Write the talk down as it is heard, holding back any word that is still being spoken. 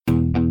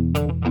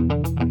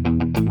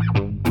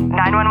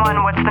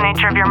911, what's the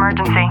nature of your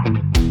emergency?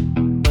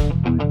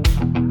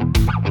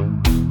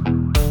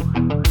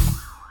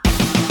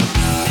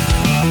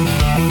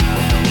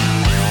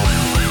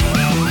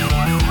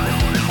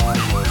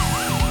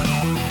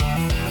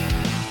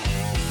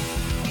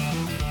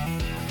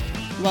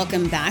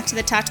 Welcome back to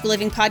the Tactical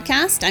Living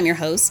Podcast. I'm your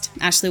host,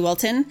 Ashley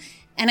Walton,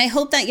 and I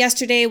hope that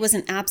yesterday was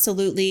an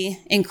absolutely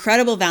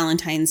incredible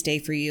Valentine's Day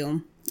for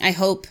you. I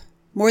hope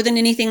more than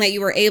anything that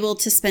you were able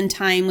to spend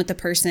time with the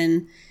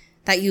person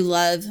that you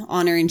love,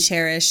 honor, and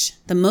cherish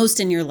the most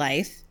in your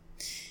life.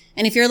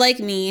 And if you're like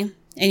me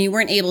and you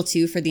weren't able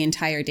to for the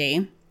entire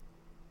day,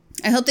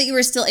 I hope that you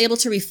were still able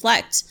to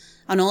reflect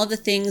on all of the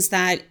things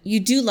that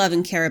you do love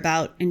and care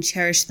about and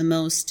cherish the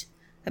most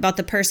about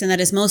the person that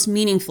is most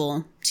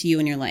meaningful to you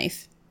in your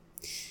life.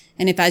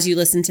 And if as you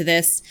listen to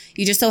this,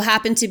 you just so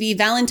happen to be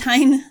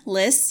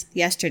Valentine-less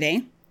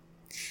yesterday,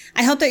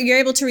 I hope that you're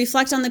able to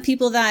reflect on the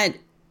people that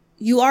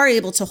you are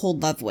able to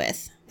hold love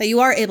with, that you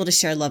are able to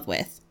share love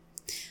with.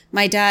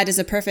 My dad is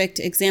a perfect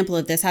example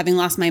of this, having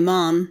lost my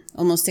mom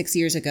almost 6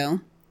 years ago.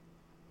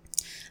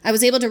 I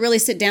was able to really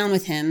sit down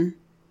with him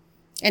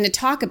and to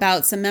talk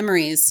about some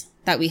memories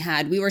that we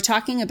had. We were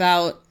talking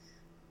about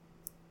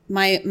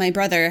my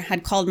brother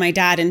had called my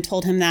dad and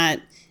told him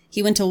that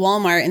he went to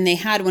Walmart and they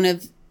had one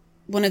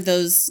of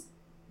those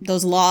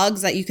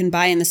logs that you can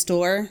buy in the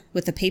store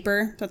with the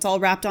paper that's all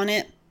wrapped on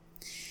it.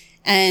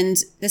 And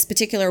this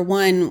particular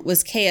one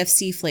was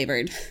KFC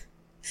flavored.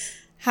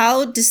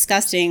 How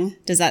disgusting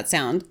does that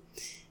sound?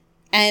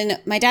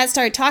 And my dad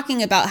started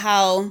talking about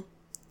how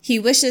he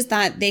wishes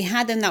that they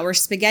had them that were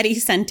spaghetti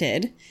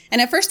scented.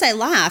 And at first I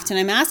laughed and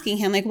I'm asking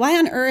him, like, why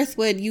on earth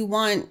would you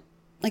want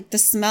like the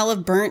smell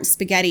of burnt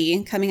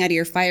spaghetti coming out of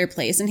your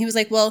fireplace? And he was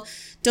like, well,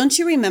 don't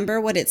you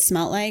remember what it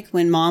smelled like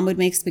when mom would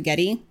make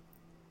spaghetti?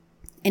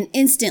 And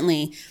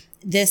instantly,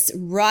 this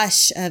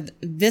rush of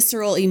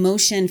visceral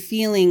emotion,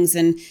 feelings,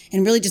 and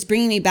really just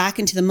bringing me back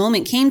into the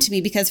moment came to me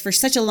because for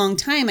such a long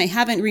time, I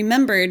haven't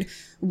remembered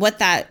what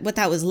that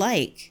was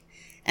like.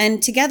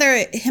 And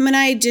together, him and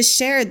I just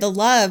shared the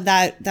love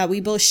that we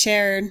both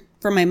shared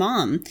for my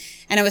mom.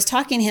 And I was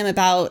talking to him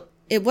about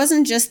it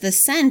wasn't just the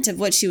scent of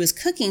what she was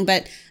cooking,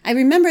 but I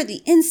remember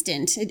the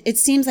instant. It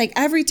seems like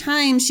every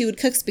time she would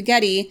cook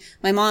spaghetti,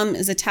 my mom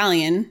is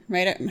Italian,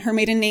 right? Her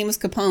maiden name was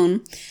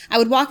Capone. I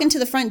would walk into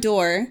the front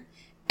door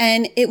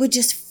and it would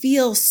just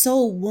feel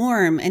so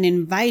warm and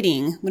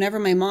inviting whenever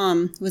my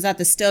mom was at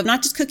the stove,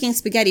 not just cooking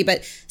spaghetti,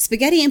 but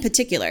spaghetti in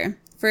particular.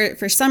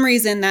 For some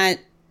reason that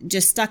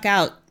just stuck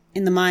out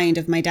in the mind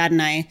of my dad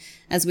and I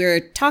as we were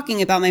talking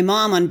about my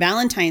mom on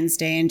Valentine's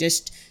Day and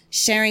just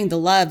sharing the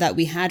love that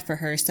we had for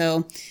her.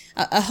 So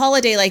a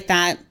holiday like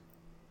that,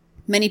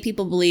 many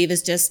people believe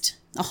is just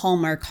a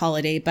Hallmark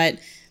holiday, but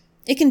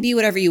it can be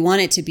whatever you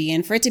want it to be.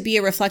 And for it to be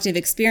a reflective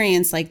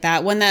experience like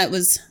that, one that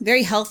was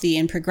very healthy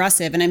and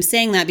progressive. And I'm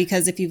saying that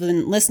because if you've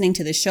been listening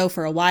to the show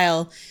for a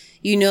while,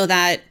 you know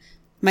that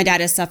my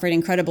dad has suffered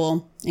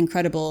incredible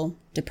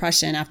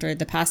depression after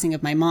the passing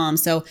of my mom.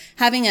 So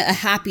having a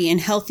happy and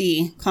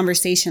healthy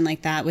conversation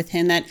like that with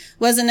him that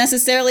wasn't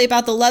necessarily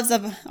about the loves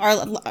of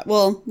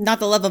not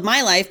the love of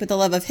my life, but the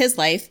love of his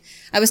life,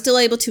 I was still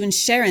able to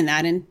share in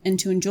that and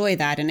to enjoy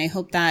that. And I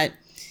hope that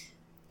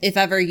if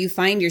ever you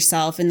find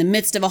yourself in the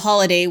midst of a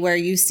holiday where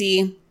you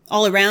see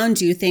all around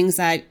you things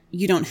that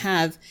you don't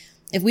have,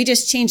 if we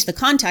just change the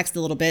context a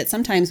little bit,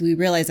 sometimes we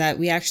realize that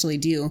we actually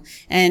do.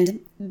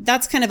 And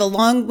that's kind of a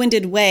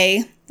long-winded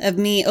way of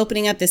me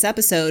opening up this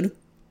episode.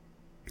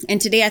 And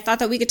today I thought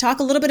that we could talk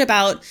a little bit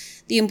about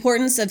the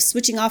importance of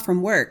switching off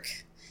from work.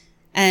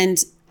 And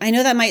I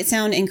know that might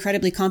sound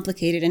incredibly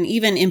complicated and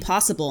even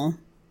impossible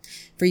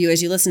for you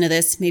as you listen to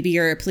this. Maybe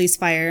you're a police,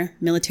 fire,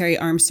 military,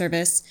 armed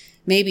service.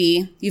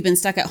 Maybe you've been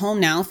stuck at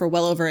home now for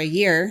well over a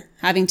year,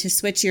 having to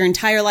switch your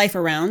entire life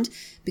around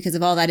because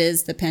of all that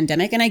is the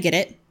pandemic. And I get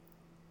it.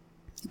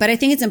 But I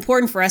think it's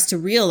important for us to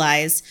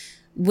realize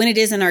when it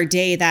is in our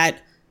day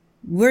that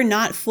we're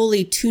not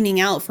fully tuning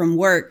out from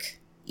work,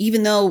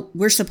 even though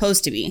we're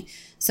supposed to be.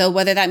 So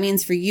whether that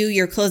means for you,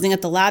 you're closing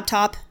up the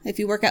laptop if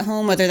you work at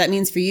home, whether that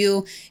means for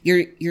you,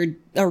 you're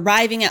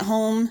arriving at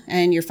home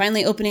and you're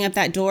finally opening up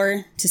that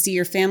door to see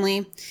your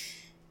family.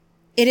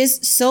 It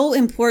is so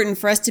important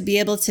for us to be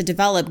able to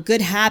develop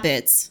good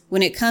habits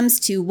when it comes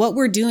to what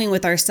we're doing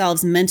with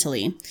ourselves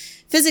mentally.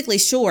 Physically,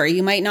 sure,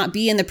 you might not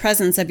be in the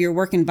presence of your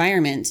work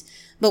environment,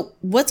 but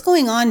what's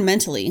going on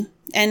mentally?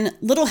 And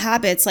little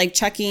habits like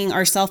checking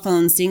our cell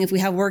phones, seeing if we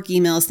have work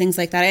emails, things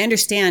like that. I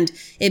understand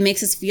it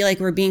makes us feel like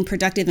we're being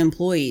productive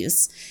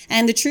employees.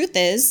 And the truth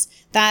is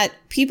that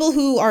people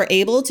who are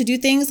able to do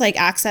things like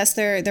access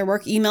their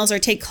work emails or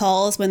take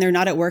calls when they're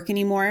not at work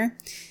anymore,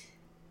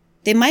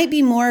 they might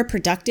be more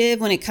productive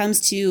when it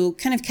comes to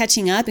kind of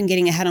catching up and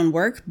getting ahead on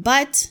work.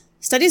 But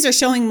studies are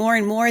showing more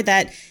and more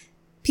that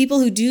people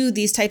who do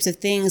these types of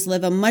things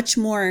live a much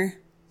more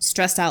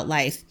stressed out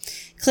life.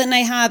 Clint and I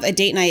have a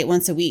date night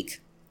once a week.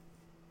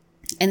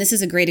 And this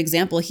is a great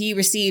example. He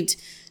received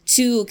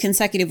 2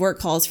 consecutive work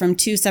calls from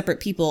 2 separate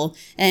people.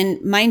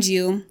 And mind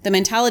you, the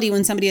mentality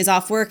when somebody is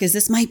off work is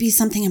this might be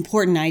something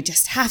important. I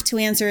just have to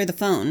answer the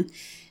phone.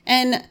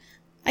 And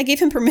I gave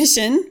him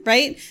permission,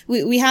 right?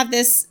 We have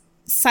this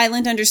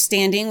silent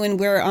understanding when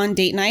we're on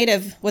date night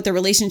of what the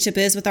relationship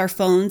is with our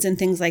phones and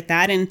things like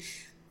that. And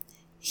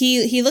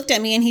he looked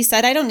at me and he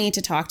said, I don't need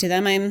to talk to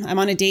them. I'm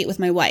on a date with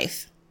my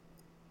wife.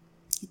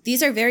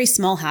 These are very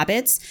small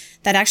habits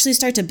that actually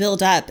start to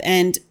build up,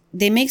 and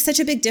they make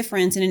such a big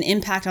difference and an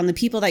impact on the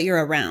people that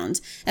you're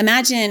around.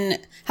 Imagine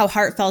how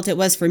heartfelt it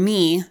was for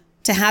me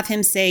to have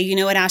him say, you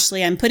know what,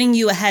 Ashley, I'm putting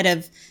you ahead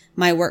of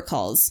my work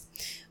calls.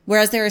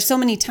 Whereas there are so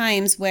many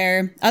times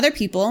where other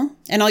people,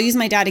 and I'll use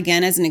my dad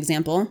again as an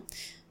example,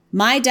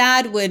 my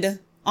dad would,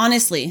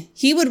 honestly,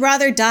 he would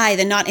rather die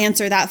than not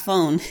answer that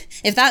phone.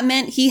 If that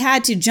meant he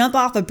had to jump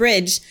off a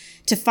bridge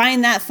to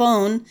find that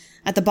phone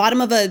at the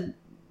bottom of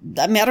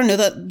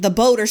the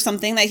boat or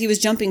something that he was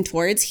jumping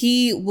towards,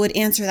 he would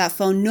answer that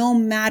phone no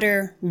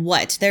matter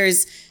what.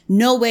 There's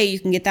no way you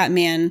can get that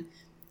man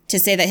to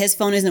say that his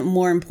phone isn't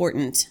more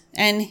important.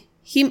 And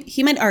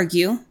he might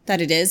argue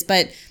that it is,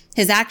 but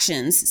his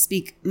actions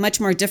speak much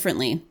more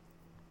differently.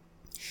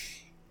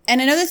 And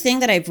another thing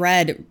that I've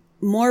read,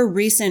 more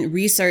recent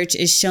research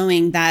is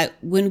showing that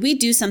when we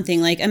do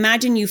something like,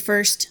 imagine you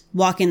first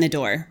walk in the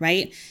door,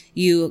 right?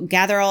 You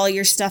gather all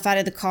your stuff out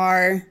of the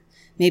car.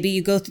 Maybe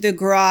you go through the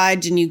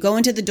garage and you go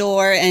into the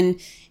door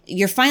and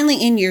you're finally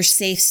in your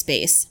safe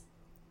space.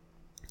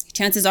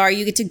 Chances are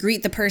you get to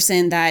greet the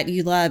person that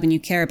you love and you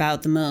care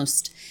about the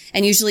most.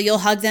 And usually you'll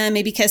hug them,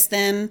 maybe kiss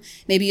them.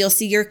 Maybe you'll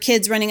see your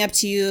kids running up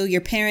to you, your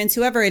parents,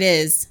 whoever it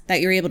is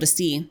that you're able to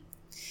see.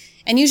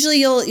 And usually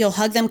you'll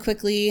hug them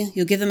quickly.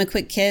 You'll give them a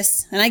quick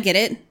kiss. And I get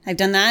it. I've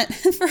done that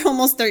for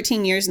almost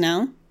 13 years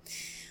now.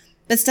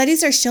 But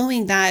studies are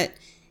showing that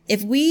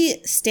if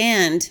we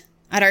stand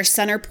at our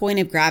center point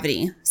of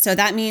gravity, so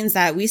that means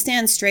that we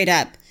stand straight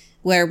up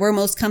where we're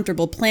most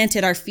comfortable,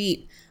 planted our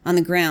feet on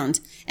the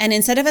ground. And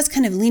instead of us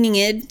kind of leaning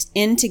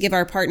in to give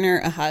our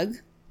partner a hug,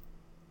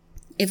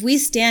 if we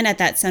stand at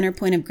that center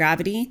point of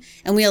gravity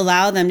and we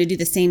allow them to do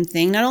the same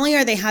thing, not only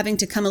are they having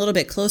to come a little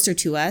bit closer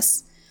to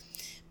us,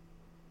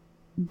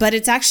 but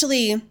it's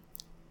actually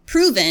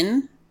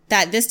proven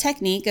that this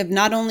technique of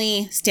not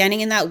only standing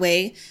in that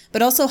way,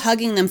 but also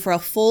hugging them for a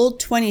full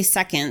 20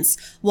 seconds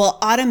will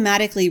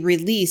automatically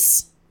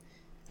release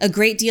a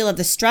great deal of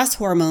the stress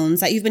hormones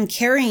that you've been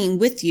carrying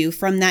with you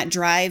from that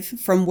drive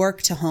from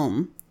work to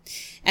home.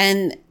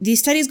 And these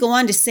studies go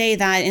on to say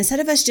that instead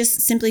of us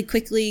just simply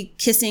quickly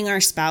kissing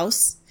our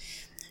spouse,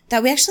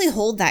 that we actually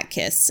hold that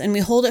kiss and we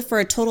hold it for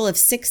a total of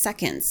 6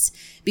 seconds,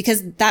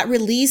 because that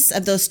release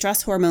of those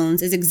stress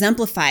hormones is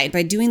exemplified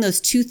by doing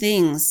those 2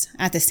 things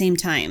at the same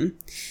time.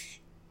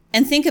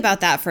 And think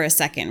about that for a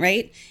second,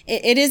 right?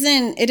 It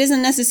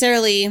isn't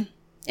necessarily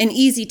an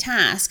easy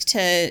task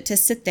to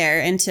sit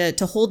there and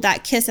to hold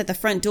that kiss at the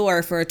front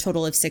door for a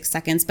total of 6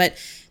 seconds. But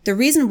the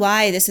reason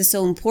why this is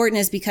so important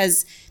is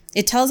because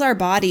it tells our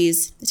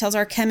bodies, it tells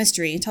our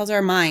chemistry, it tells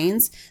our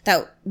minds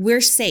that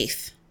we're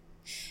safe.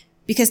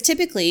 Because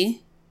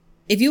typically,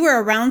 if you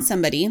were around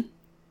somebody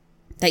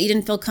that you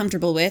didn't feel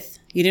comfortable with,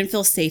 you didn't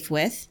feel safe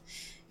with,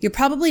 you're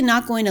probably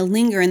not going to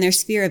linger in their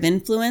sphere of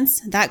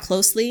influence that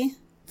closely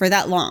for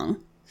that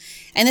long.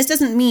 And this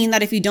doesn't mean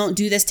that if you don't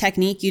do this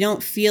technique, you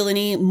don't feel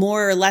any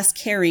more or less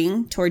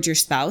caring towards your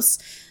spouse,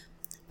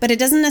 but it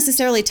doesn't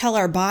necessarily tell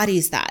our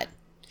bodies that.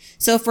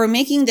 So if we're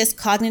making this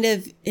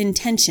cognitive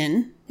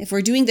intention, if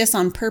we're doing this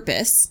on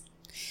purpose,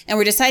 and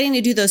we're deciding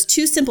to do those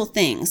 2 simple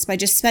things by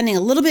just spending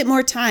a little bit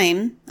more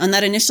time on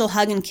that initial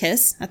hug and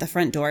kiss at the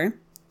front door,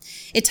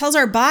 it tells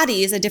our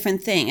bodies a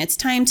different thing. It's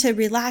time to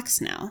relax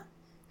now.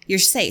 You're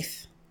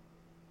safe.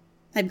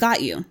 I've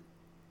got you.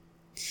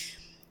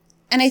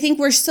 And I think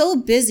we're so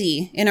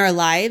busy in our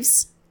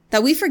lives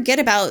that we forget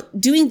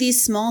about doing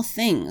these small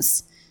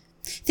things.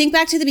 Think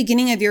back to the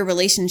beginning of your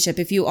relationship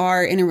if you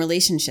are in a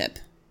relationship.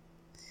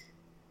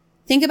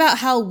 Think about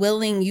how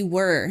willing you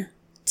were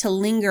to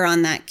linger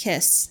on that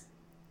kiss,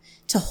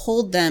 to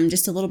hold them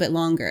just a little bit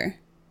longer.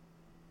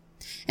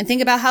 And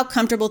think about how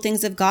comfortable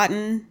things have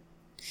gotten.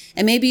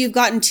 And maybe you've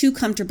gotten too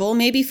comfortable.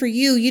 Maybe for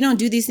you, you don't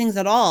do these things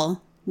at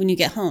all when you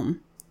get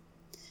home.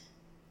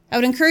 I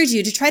would encourage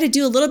you to try to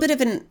do a little bit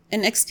of an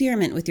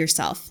experiment with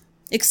yourself.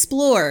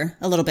 Explore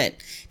a little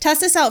bit.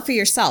 Test this out for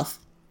yourself.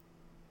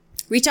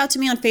 Reach out to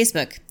me on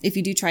Facebook if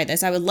you do try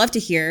this. I would love to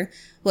hear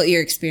what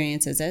your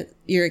experience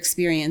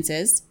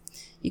is.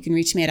 You can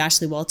reach me at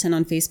Ashley Walton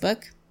on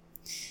Facebook.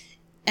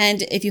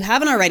 And if you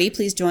haven't already,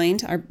 please join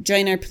our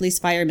Police,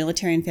 Fire,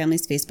 Military, and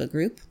Families Facebook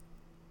group.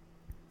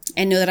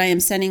 And know that I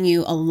am sending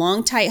you a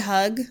long, tight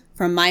hug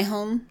from my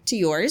home to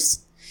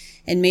yours.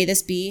 And may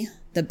this be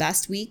the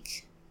best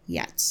week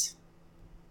yet.